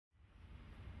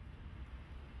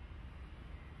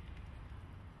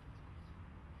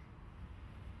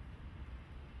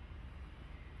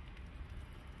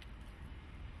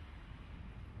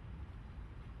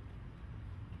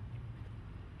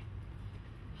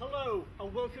Hello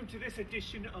and welcome to this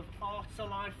edition of Arts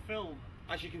Alive Film.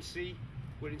 As you can see,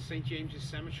 we're in St James's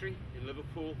Cemetery in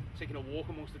Liverpool, taking a walk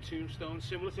amongst the tombstones,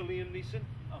 similar to Liam Neeson.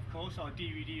 Of course, our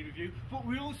DVD review, but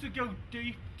we also go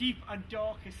deep and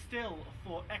darker still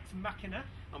for Ex Machina.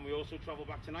 And we also travel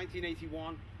back to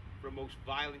 1981 for a most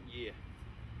violent year.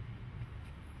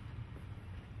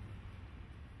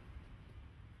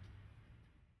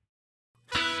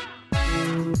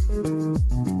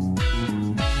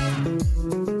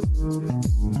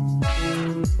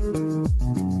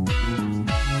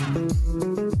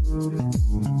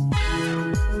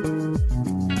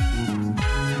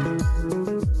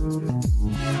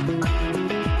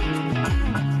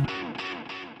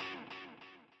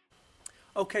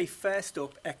 Okay, first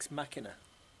up, Ex Machina.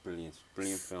 Brilliant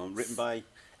film, written by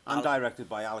and directed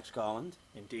by Alex Garland.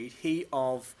 Indeed, he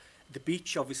of The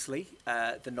Beach, obviously,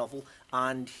 the novel,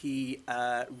 and he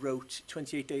wrote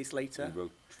 28 Days Later. He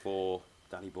wrote for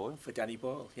Danny Boyle. For Danny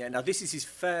Boyle, yeah. Now this is his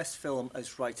first film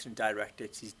as writer and director.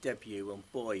 It's his debut, and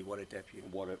boy, what a debut!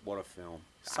 What a film!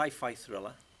 Sci-fi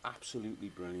thriller. Absolutely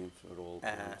brilliant at all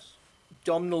times.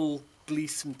 Domhnall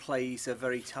Gleeson plays a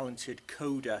very talented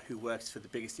coder who works for the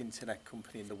biggest internet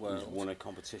company in the world. He's won a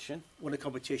competition. Won a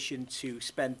competition to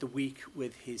spend the week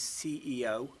with his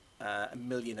CEO, a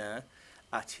millionaire,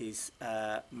 at his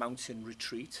mountain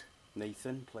retreat.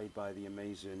 Nathan, played by the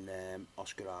amazing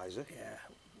Oscar Isaac. Yeah,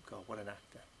 God, what an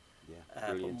actor. Yeah,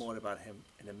 brilliant. But more about him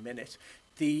in a minute.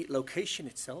 The location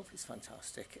itself is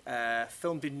fantastic.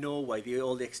 Filmed in Norway.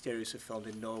 All the exteriors are filmed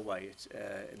in Norway. It's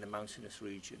in the mountainous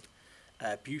region.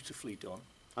 Beautifully done.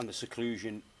 And the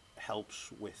seclusion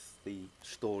helps with the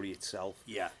story itself.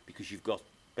 Yeah. Because you've got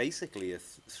basically a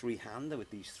three-hander with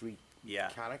these three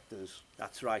characters.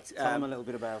 That's right. Tell them a little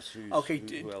bit about who else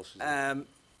is in.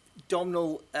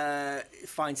 Domhnall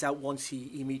finds out once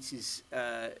he meets his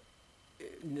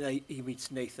he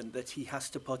meets Nathan that he has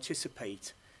to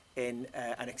participate in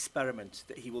an experiment,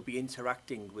 that he will be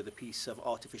interacting with a piece of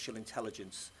artificial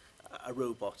intelligence, a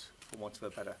robot, for want of a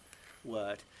better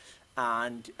word.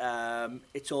 And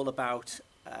it's all about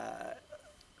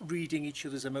reading each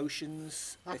other's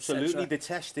emotions. Absolutely. The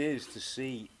test is to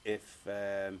see if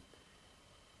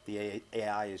the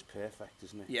AI is perfect,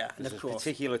 isn't it? Yeah, There's and of course. a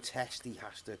particular test he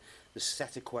has to, the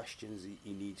set of questions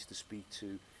he needs to speak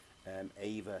to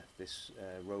Ava, this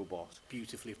robot.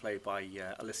 Beautifully played by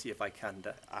Alicia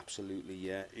Vikander. Absolutely,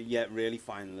 yeah. Yeah, really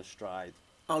finding the stride.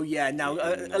 Oh, yeah. Now,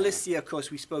 Alicia, of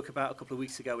course, we spoke about a couple of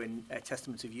weeks ago in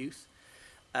Testament of Youth,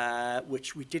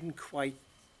 which we didn't quite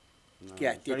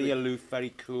get. Very aloof,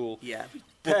 very cool. Yeah,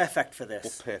 perfect for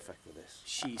this. But perfect for this.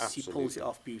 She pulls it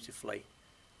off beautifully.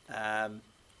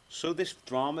 So this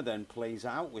drama then plays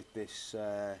out with this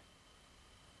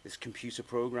this computer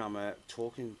programmer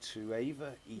talking to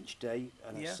Ava each day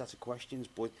and a set of questions.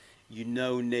 But you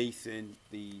know Nathan,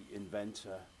 the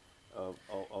inventor of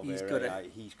AI,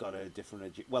 he's got a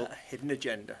different a hidden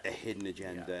agenda. A hidden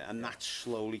agenda, and that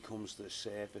slowly comes to the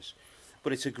surface.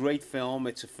 But it's a great film.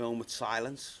 It's a film with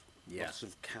silence. Lots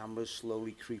of cameras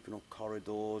slowly creeping up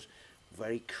corridors.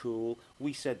 Very cool.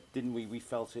 We said, didn't we? We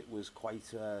felt it was quite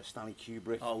Stanley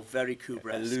Kubrick. Oh, very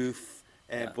Kubrick. Aloof,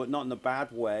 but not in a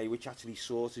bad way, which actually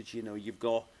sorted, you know, you've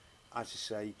got, as I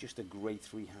say, just a great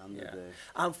three-hander there.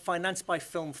 And financed by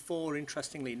Film 4,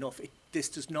 interestingly enough. This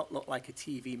does not look like a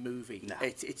TV movie. No.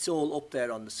 It's all up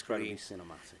there on the screen.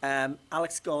 Incredibly cinematic.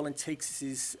 Alex Garland takes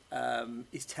his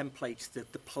template,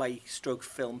 the play stroke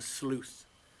film Sleuth,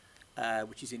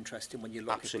 which is interesting when you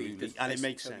look at the... And it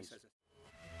makes sense.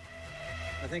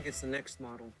 I think it's the next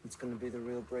model that's going to be the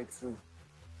real breakthrough.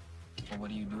 Well, what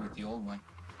do you do with the old one?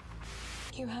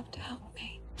 You have to help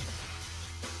me.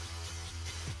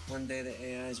 One day the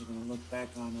AIs are going to look back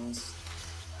on us,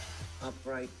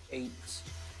 upright apes,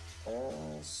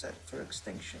 all set for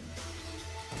extinction.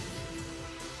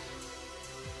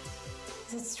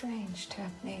 Is it strange to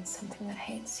have made something that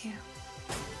hates you?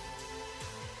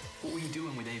 What were you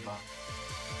doing with Ava?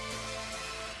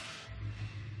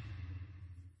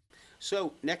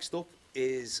 So, next up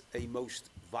is A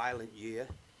Most Violent Year.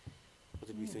 What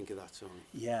did we think of that, Tony?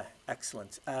 Yeah,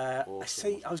 excellent. I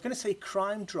was going to say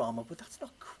crime drama, but that's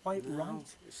not quite right.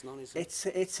 It's not, is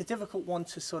it? It's a difficult one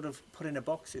to sort of put in a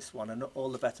box, this one, and all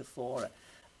the better for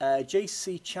it.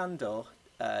 J.C. Chandor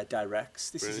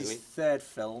directs. This is his third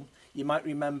film. You might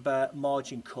remember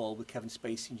Margin Call with Kevin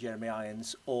Spacey and Jeremy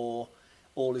Irons, or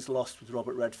All Is Lost with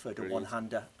Robert Redford, a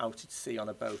one-hander out at sea on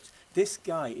a boat. This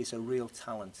guy is a real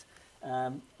talent.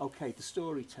 Okay, the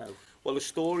story, Toe. Well, the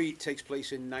story takes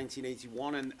place in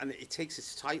 1981, and it takes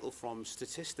its title from,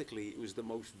 statistically, it was the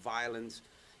most violent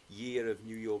year of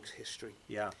New York's history.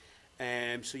 Yeah.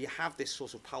 So you have this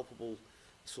sort of palpable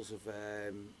sort of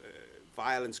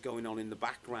violence going on in the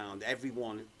background.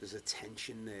 Everyone, there's a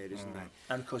tension there, isn't there?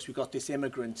 And of course we've got this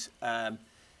immigrant,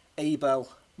 Abel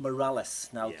Morales.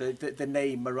 Now the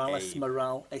name Morales,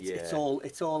 Moral, it's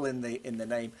all in the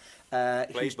name.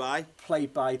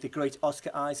 Played by the great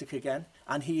Oscar Isaac again,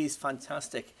 and he is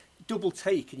fantastic. Double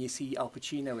take, and you see Al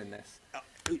Pacino in this.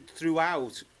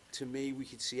 Throughout, to me, we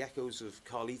could see echoes of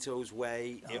Carlito's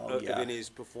Way in his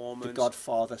performance. The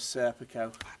Godfather,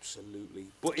 Serpico. Absolutely,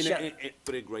 but in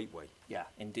a great way. Yeah,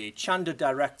 indeed. Chanda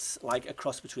directs like a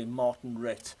cross between Martin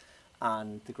Ritt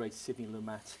and the great Sidney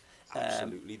Lumet.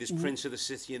 Absolutely. There's Prince of the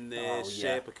City in there,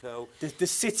 Serpico. The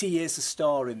city is a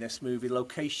star in this movie.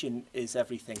 Location is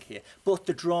everything here. But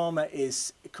the drama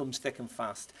comes thick and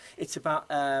fast. It's about,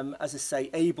 as I say,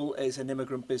 Abel is an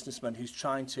immigrant businessman who's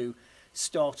trying to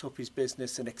start up his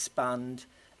business and expand.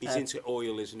 He's into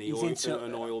oil, isn't he? He's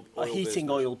into a heating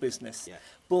oil business. Yeah.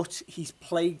 But he's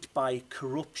plagued by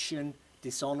corruption,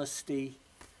 dishonesty,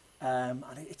 and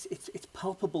it's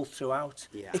palpable throughout.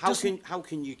 Yeah. How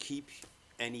can you keep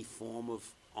any form of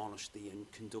honesty and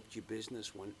conduct your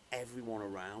business when everyone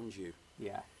around you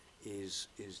is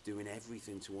doing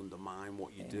everything to undermine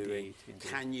what you're doing? Indeed.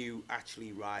 Can you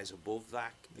actually rise above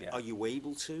that? Are you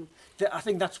able to? I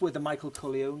think that's where the Michael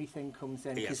Corleone thing comes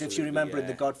in, because if you remember in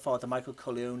The Godfather, Michael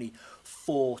Corleone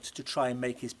fought to try and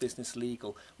make his business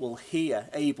legal. Well, here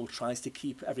Abel tries to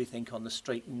keep everything on the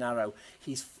straight and narrow.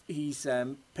 He's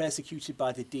persecuted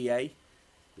by the DA.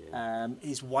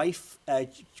 His wife,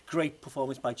 great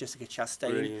performance by Jessica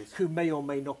Chastain, who may or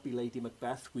may not be Lady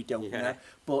Macbeth, we don't know,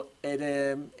 but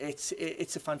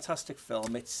it's a fantastic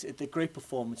film. The great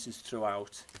performances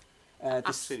throughout.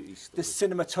 Absolutely the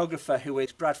cinematographer, who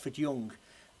is Bradford Young,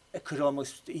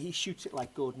 he shoots it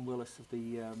like Gordon Willis of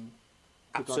the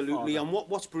Absolutely. And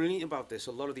what's brilliant about this,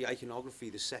 a lot of the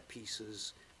iconography, the set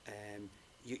pieces,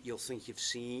 you'll think you've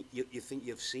seen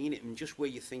it, and just where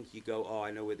you think you go, oh,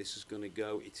 I know where this is going to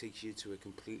go, it takes you to a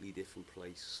completely different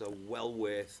place. So well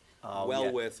worth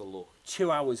a look.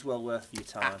 2 hours well worth your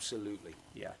time. Absolutely.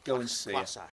 Yeah, go and see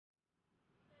it.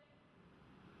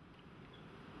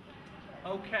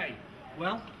 Okay,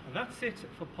 well, that's it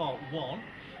for part 1.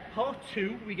 Part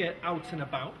 2, we get out and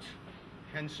about.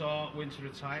 Hence our winter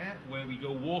attire, where we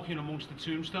go walking amongst the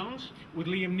tombstones. With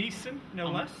Liam Neeson, no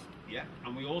less. Yeah,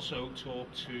 and we also talk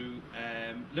to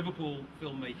Liverpool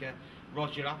filmmaker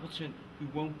Roger Appleton, who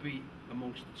won't be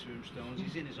amongst the tombstones.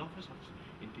 He's in his office,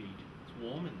 indeed. It's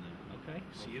warm in there. Okay,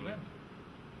 see you then.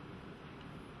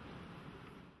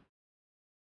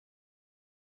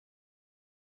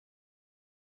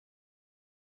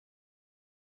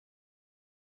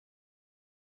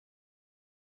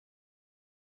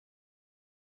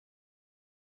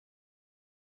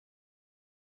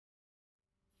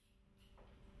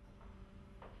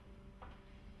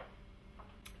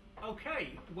 Okay,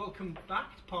 welcome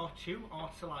back to part 2,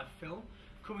 Arts Alive Film,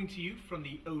 coming to you from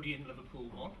the Odeon Liverpool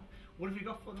 1. What have you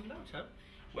got for them now, Tom?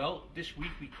 Well, this week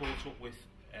we caught up with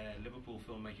Liverpool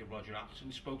filmmaker Roger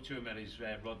Appleton, spoke to him at his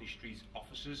Rodney Street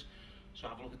offices, so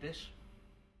have a look at this.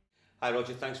 Hi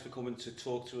Roger, thanks for coming to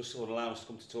talk to us, or allowing us to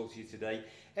come to talk to you today.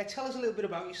 Tell us a little bit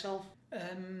about yourself.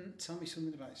 Tell me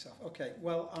something about yourself. Okay,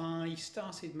 well, I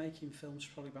started making films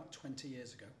probably about 20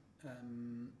 years ago,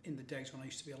 in the days when I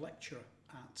used to be a lecturer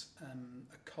at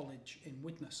a college in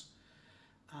Widnes,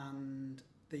 and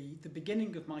the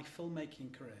beginning of my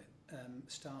filmmaking career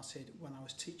started when I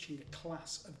was teaching a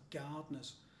class of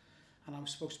gardeners, and I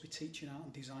was supposed to be teaching art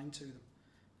and design to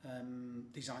them,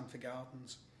 design for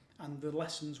gardens, and the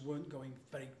lessons weren't going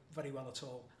very, very well at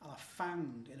all. And I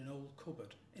found in an old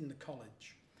cupboard in the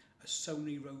college a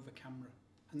Sony Rover camera,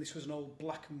 and this was an old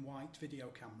black and white video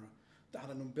camera that had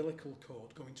an umbilical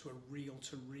cord going to a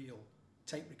reel-to-reel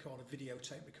tape recorder,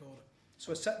 videotape recorder.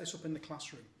 So I set this up in the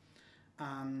classroom,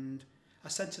 and I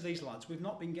said to these lads, we've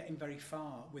not been getting very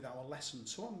far with our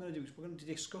lessons, so what I'm going to do is we're going to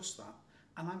discuss that,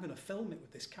 and I'm going to film it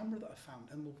with this camera that I found,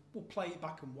 and we'll play it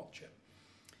back and watch it.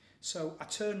 So I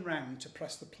turned round to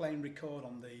press the play and record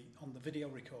on the video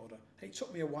recorder. It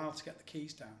took me a while to get the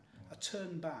keys down. I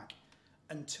turned back,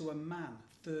 and to a man,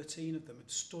 13 of them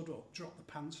had stood up, dropped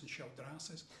the pants and showed their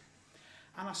asses.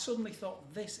 And I suddenly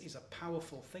thought, this is a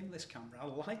powerful thing, this camera. I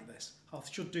like this. I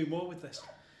should do more with this.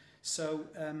 So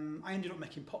I ended up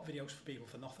making pop videos for people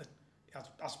for nothing.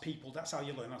 As people, that's how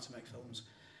you learn how to make films.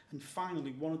 And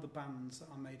finally, one of the bands that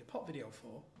I made a pop video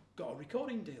for got a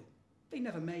recording deal. They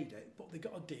never made it, but they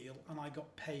got a deal, and I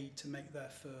got paid to make their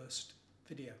first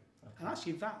video. Okay. And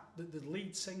actually the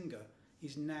lead singer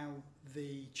is now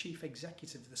the chief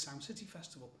executive of the Sound City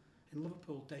Festival in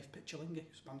Liverpool, Dave Pitchalinghi,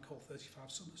 who's a band called 35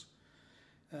 Summers.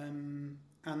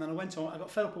 And then I went on, I got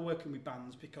fed up of working with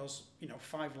bands because, you know,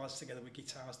 5 lads together with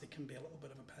guitars, they can be a little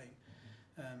bit of a pain.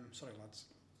 Sorry, lads.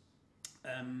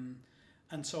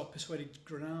 And so I persuaded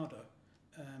Granada,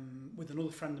 with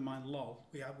another friend of mine, Lol,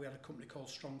 we had a company called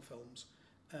Strong Films,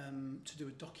 to do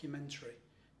a documentary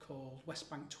called West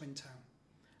Bank Twin Town.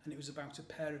 And it was about a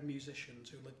pair of musicians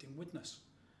who lived in Widnes,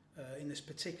 in this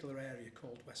particular area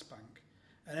called West Bank.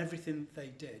 And everything they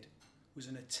did was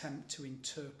an attempt to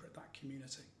interpret that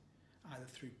community, either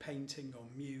through painting or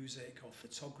music or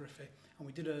photography. And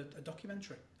we did a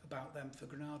documentary about them for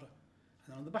Granada. And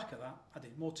then on the back of that, I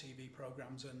did more TV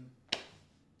programmes, and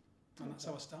that's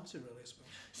how I started, really, I suppose.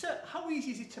 So, how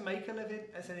easy is it to make a living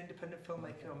as an independent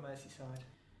filmmaker on Merseyside?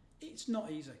 It's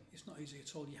not easy. It's not easy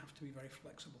at all. You have to be very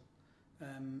flexible.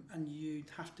 And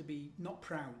you'd have to be not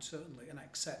proud, certainly, and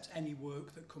accept any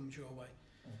work that comes your way.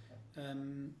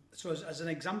 Okay. So as an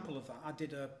example of that, I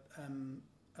did a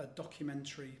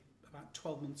documentary about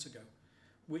 12 months ago,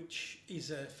 which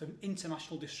is for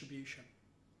international distribution.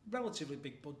 Relatively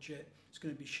big budget. It's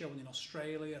going to be shown in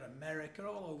Australia, America,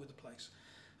 all over the place.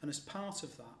 And as part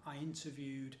of that, I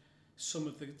interviewed some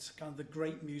of the kind of the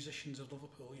great musicians of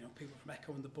Liverpool, you know, people from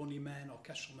Echo and the Bunnymen,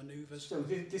 Orchestral Manoeuvres. So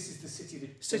this is the city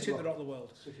that rocked the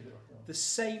world.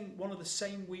 One of the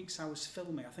same weeks I was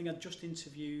filming, I think I'd just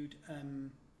interviewed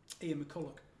Ian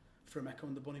McCulloch from Echo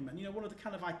and the Bunnymen. You know, one of the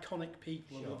kind of iconic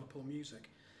people of Liverpool music.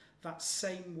 That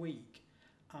same week,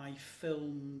 I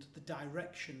filmed the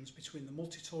directions between the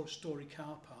multi-story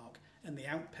car park and the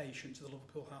outpatients of the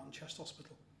Liverpool Heart and Chest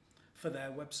Hospital for their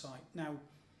website. Now,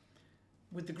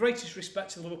 with the greatest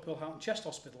respect to the Liverpool Heart and Chest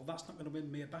Hospital, that's not going to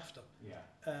win me a BAFTA.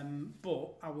 Yeah.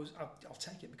 But I'll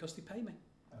take it because they pay me.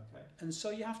 Okay. And so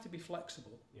you have to be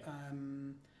flexible. Yeah.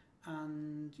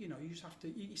 And you know, you just have to.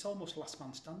 It's almost last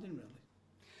man standing, really.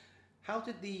 How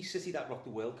did the City That Rocked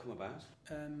the World come about?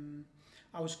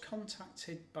 I was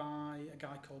contacted by a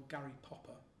guy called Gary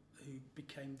Popper, who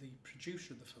became the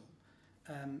producer of the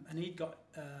film, and he'd got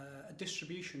a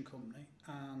distribution company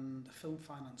and a film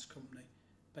finance company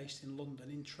based in London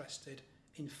interested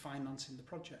in financing the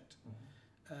project.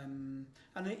 Mm-hmm.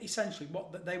 And essentially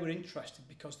what they were interested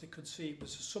because they could see it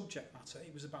was a subject matter,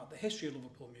 it was about the history of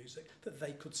Liverpool music that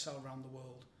they could sell around the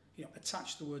world. You know,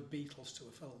 attach the word Beatles to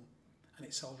a film and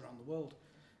it sold around the world.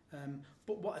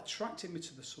 But what attracted me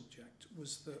to the subject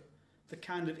was that the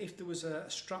kind of, if there was a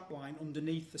strapline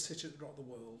underneath the City That Rocked the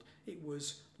World, it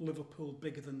was Liverpool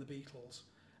bigger than the Beatles.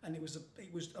 And it was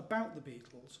about the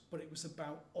Beatles, but it was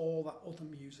about all that other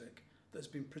music that's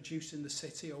been produced in the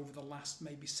city over the last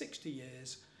maybe 60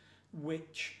 years,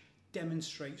 which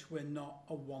demonstrates we're not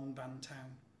a one-band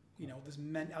town. You know, there's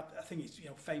many. I think it's, you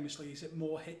know, famously, is it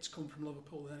more hits come from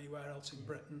Liverpool than anywhere else in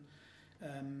Britain,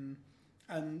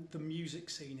 and the music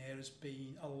scene here has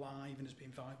been alive and has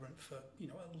been vibrant for, you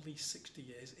know, at least 60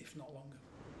 years, if not longer.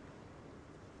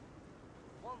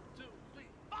 1, 2, 3,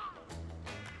 4.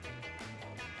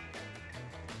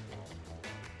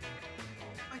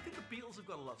 I think the Beatles have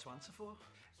got a lot to answer for.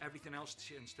 Everything else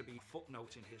tends to be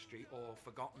footnote in history or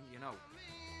forgotten, you know.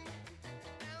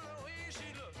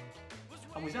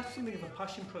 And was that something of a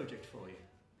passion project for you?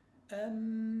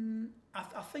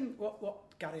 I think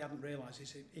what Gary hadn't realised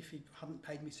is if he hadn't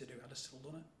paid me to do it, I'd have still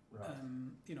done it. Right.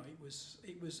 You know, it was.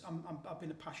 I've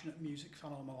been a passionate music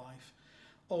fan all my life.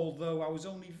 Although I was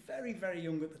only very, very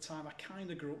young at the time, I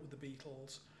kind of grew up with the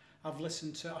Beatles. I've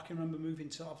listened to. I can remember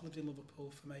I've lived in Liverpool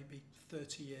for maybe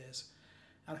 30 years,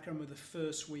 and I can remember the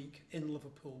first week in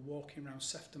Liverpool walking around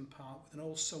Sefton Park with an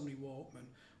old Sony Walkman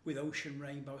with Ocean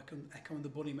Rainbow, Echo and the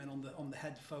Bunnymen on the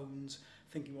headphones,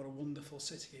 thinking what a wonderful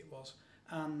city it was.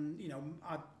 And you know,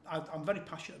 I'm very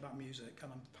passionate about music,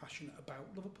 and I'm passionate about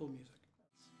Liverpool music.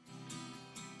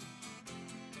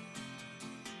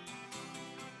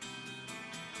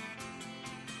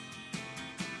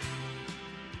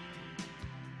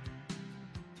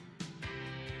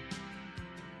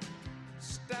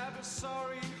 Stab a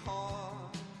sorry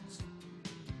heart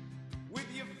with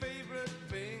your favorite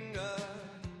finger.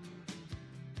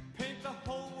 Paint the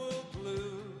whole world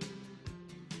blue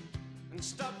and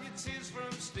stop your tears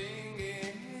from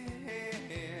stinging.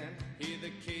 Hear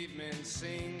the cavemen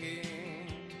singing,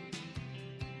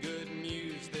 good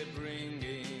news they're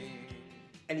bringing.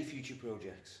 Any future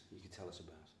projects you could tell us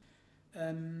about?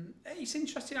 It's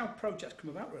interesting how projects come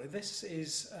about, really. This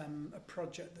is a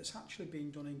project that's actually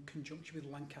being done in conjunction with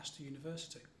Lancaster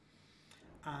University,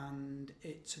 and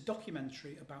it's a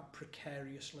documentary about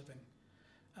precarious living.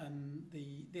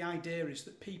 The idea is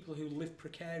that people who live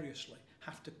precariously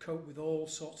have to cope with all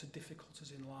sorts of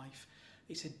difficulties in life.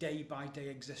 It's a day-by-day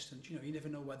existence. You know, you never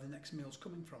know where the next meal's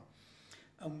coming from.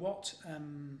 And what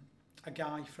a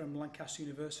guy from Lancaster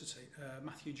University,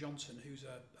 Matthew Johnson, who's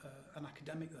an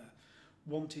academic there,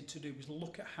 wanted to do was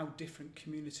look at how different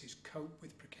communities cope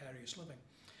with precarious living.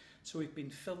 So we've been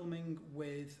filming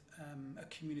with a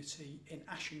community in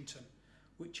Ashington,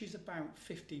 which is about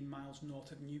 15 miles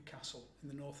north of Newcastle in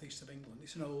the northeast of England.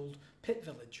 It's an old pit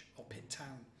village or pit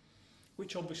town,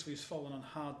 which obviously has fallen on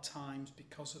hard times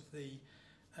because of the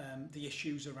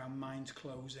issues around mines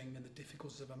closing and the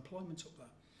difficulties of employment up there.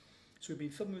 So we've been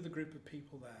filming with a group of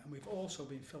people there, and we've also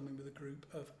been filming with a group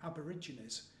of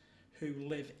Aborigines who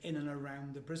live in and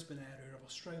around the Brisbane area of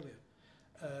Australia.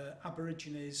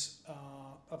 Aborigines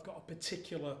have got a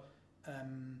particular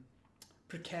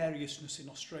precariousness in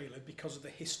Australia because of the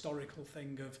historical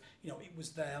thing of, it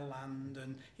was their land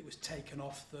and it was taken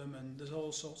off them, and there's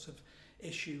all sorts of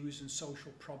issues and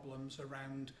social problems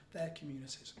around their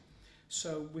communities.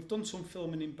 So we've done some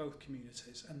filming in both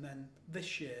communities, and then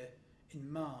this year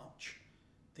in March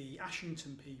the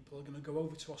Ashington people are going to go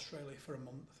over to Australia for a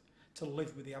month to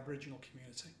live with the Aboriginal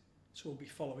community. So we'll be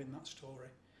following that story.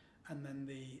 And then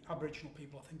the Aboriginal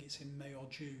people, I think it's in May or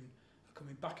June, are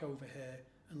coming back over here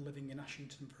and living in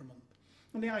Ashington for a month.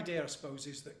 And the idea, I suppose,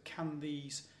 is that can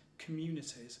these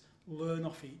communities learn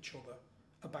off each other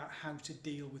about how to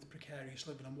deal with precarious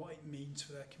living and what it means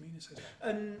for their communities.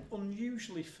 And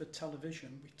unusually for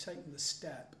television, we've taken the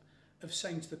step of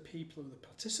saying to the people and the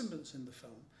participants in the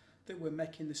film that we're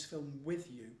making this film with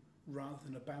you rather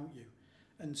than about you.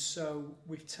 And so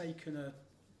we've taken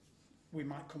we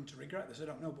might come to regret this, I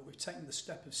don't know, but we've taken the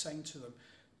step of saying to them,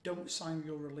 don't sign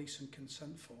your release and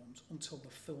consent forms until the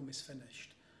film is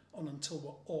finished and until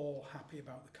we're all happy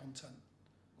about the content.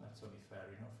 That's only fair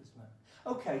enough, isn't it?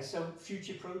 Okay, so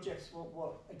future projects,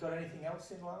 what got anything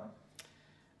else in line?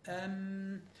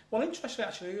 Well, interestingly,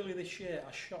 actually, earlier this year,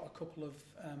 I shot a couple of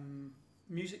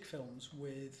music films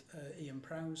with Ian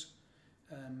Prowse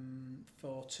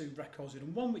for 2 records,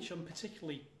 and one which I'm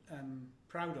particularly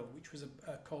proud of, which was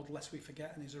called Lest We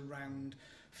Forget, and is around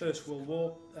First World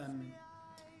War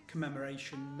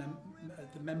commemoration,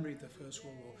 the memory of the First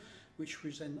World War, which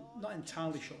was not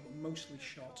entirely shot, but mostly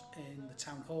shot in the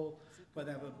town hall, where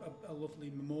they have a lovely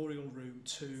memorial room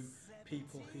to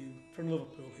people from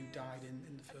Liverpool who died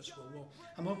in the First World War.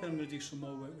 I'm hoping I'm going to do some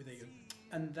more work with Ian.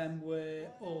 And then we're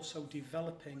also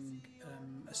developing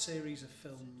a series of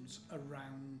films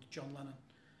around John Lennon.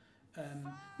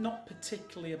 Not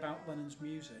particularly about Lennon's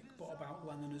music, but about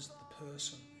Lennon as the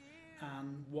person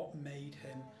and what made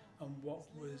him and what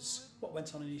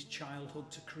went on in his childhood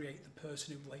to create the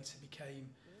person who later became,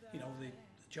 the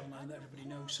John Lennon that everybody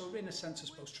knows. So in a sense, I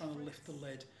suppose, trying to lift the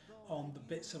lid on the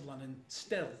bits of Lennon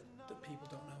still that people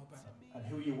don't know about. And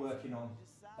who are you working on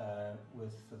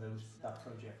with for that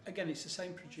project? Again, it's the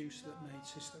same producer that made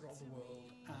Sister of the World,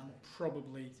 and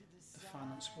probably the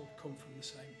finance will come from the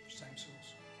same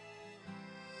source.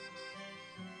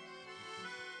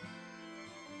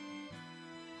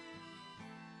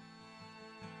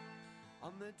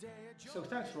 So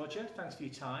thanks, Roger. Thanks for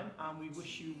your time, and we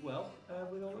wish you well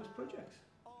with all those projects.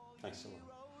 Thanks a lot.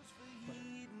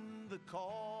 The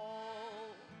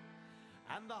call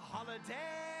and the holiday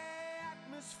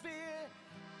atmosphere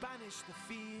banish the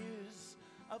fears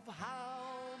of how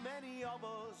many of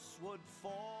us would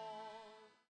fall.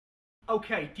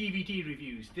 Okay, DVD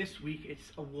reviews. This week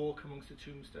it's A Walk Amongst the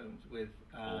Tombstones with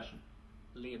Awesome.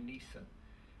 Liam Neeson.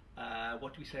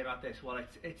 What do we say about this? Well,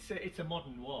 it's a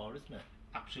modern noir, isn't it?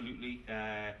 Absolutely.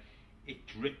 It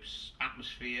drips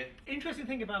atmosphere. Interesting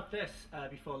thing about this,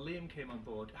 before Liam came on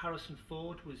board, Harrison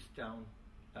Ford was down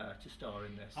to star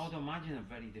in this. I would imagine a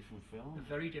very different film. A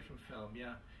very different film,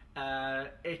 yeah.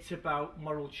 It's about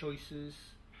moral choices.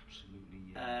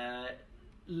 Absolutely, yeah.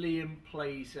 Liam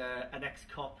plays an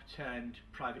ex-cop turned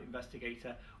private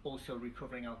investigator, also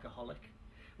recovering alcoholic,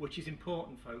 which is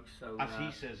important, folks. So, as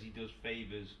he says, he does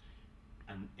favours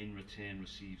and in return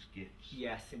receives gifts.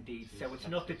 Yes, indeed. So it's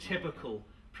not the typical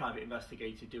private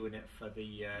investigator doing it for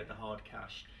the hard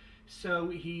cash. So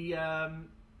he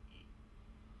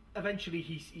eventually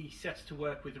he sets to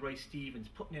work with Ray Stevens,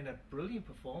 putting in a brilliant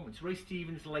performance. Ray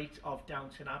Stevens, late of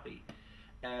Downton Abbey,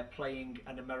 playing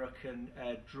an American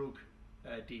drug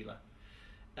dealer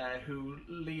who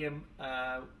Liam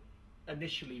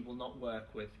initially will not work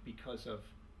with because of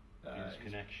his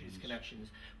connections.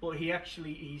 But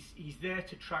he's there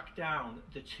to track down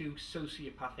the 2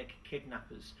 sociopathic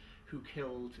kidnappers who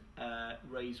killed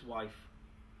Ray's wife.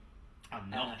 And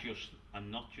not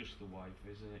just the wife,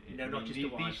 isn't it? No, not just the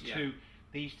wife.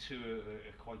 These two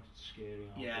are quite scary.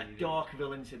 Yeah, dark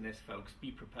villains in this, folks.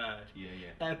 Be prepared.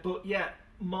 Yeah. But yeah,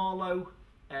 Marlowe,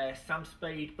 Sam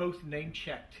Spade, both name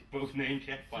checked. Both name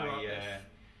checked by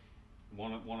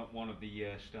One of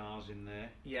the stars in there.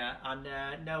 Yeah, and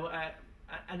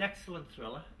an excellent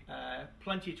thriller.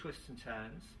 Plenty of twists and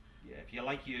turns. Yeah, if you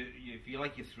like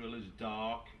your thrillers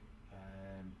dark,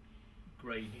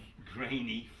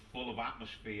 grainy, full of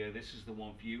atmosphere, this is the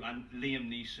one for you. And Liam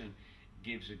Neeson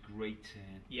gives a great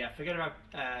turn. Yeah, forget about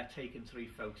Taken 3,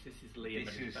 folks. This is Liam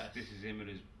at his best. This is him at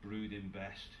his brooding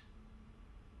best.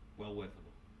 Well worth it.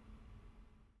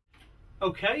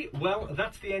 Okay, well,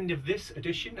 that's the end of this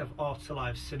edition of Arts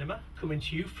Alive Cinema, coming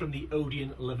to you from the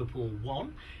Odeon Liverpool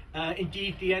 1.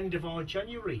 Indeed, the end of our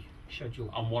January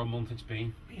schedule. And what a month it's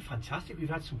been. Been fantastic. We've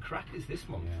had some crackers this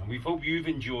month. Yeah, and we hope you've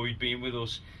enjoyed being with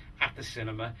us at the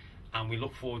cinema, and we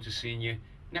look forward to seeing you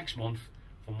next month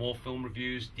for more film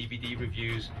reviews, DVD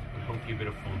reviews, and hopefully a bit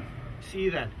of fun. See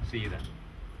you then. See you then.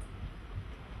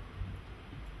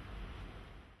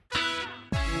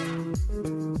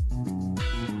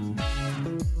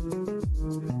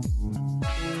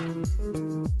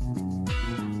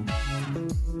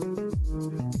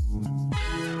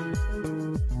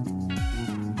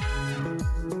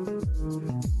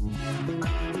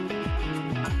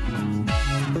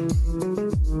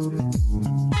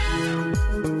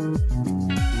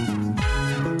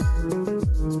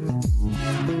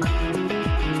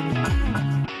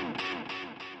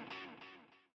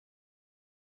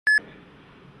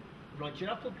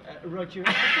 Roger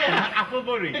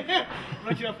Applebury.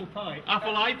 Roger Apple Pie.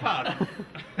 Apple iPad.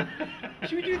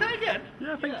 Should we do that again?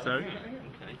 Yeah, I think so.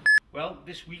 Okay. Well,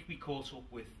 this week we caught up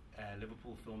with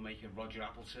Liverpool filmmaker Roger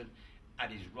Appleton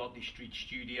at his Rodley Street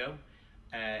studio.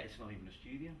 It's not even a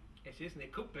studio. It isn't.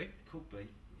 It could be. Could be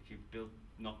if you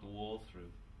knock the wall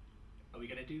through. Are we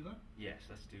going to do that? Yes,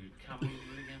 let's do it. Can we do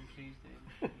it again, please,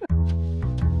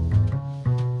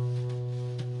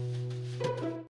 Dave?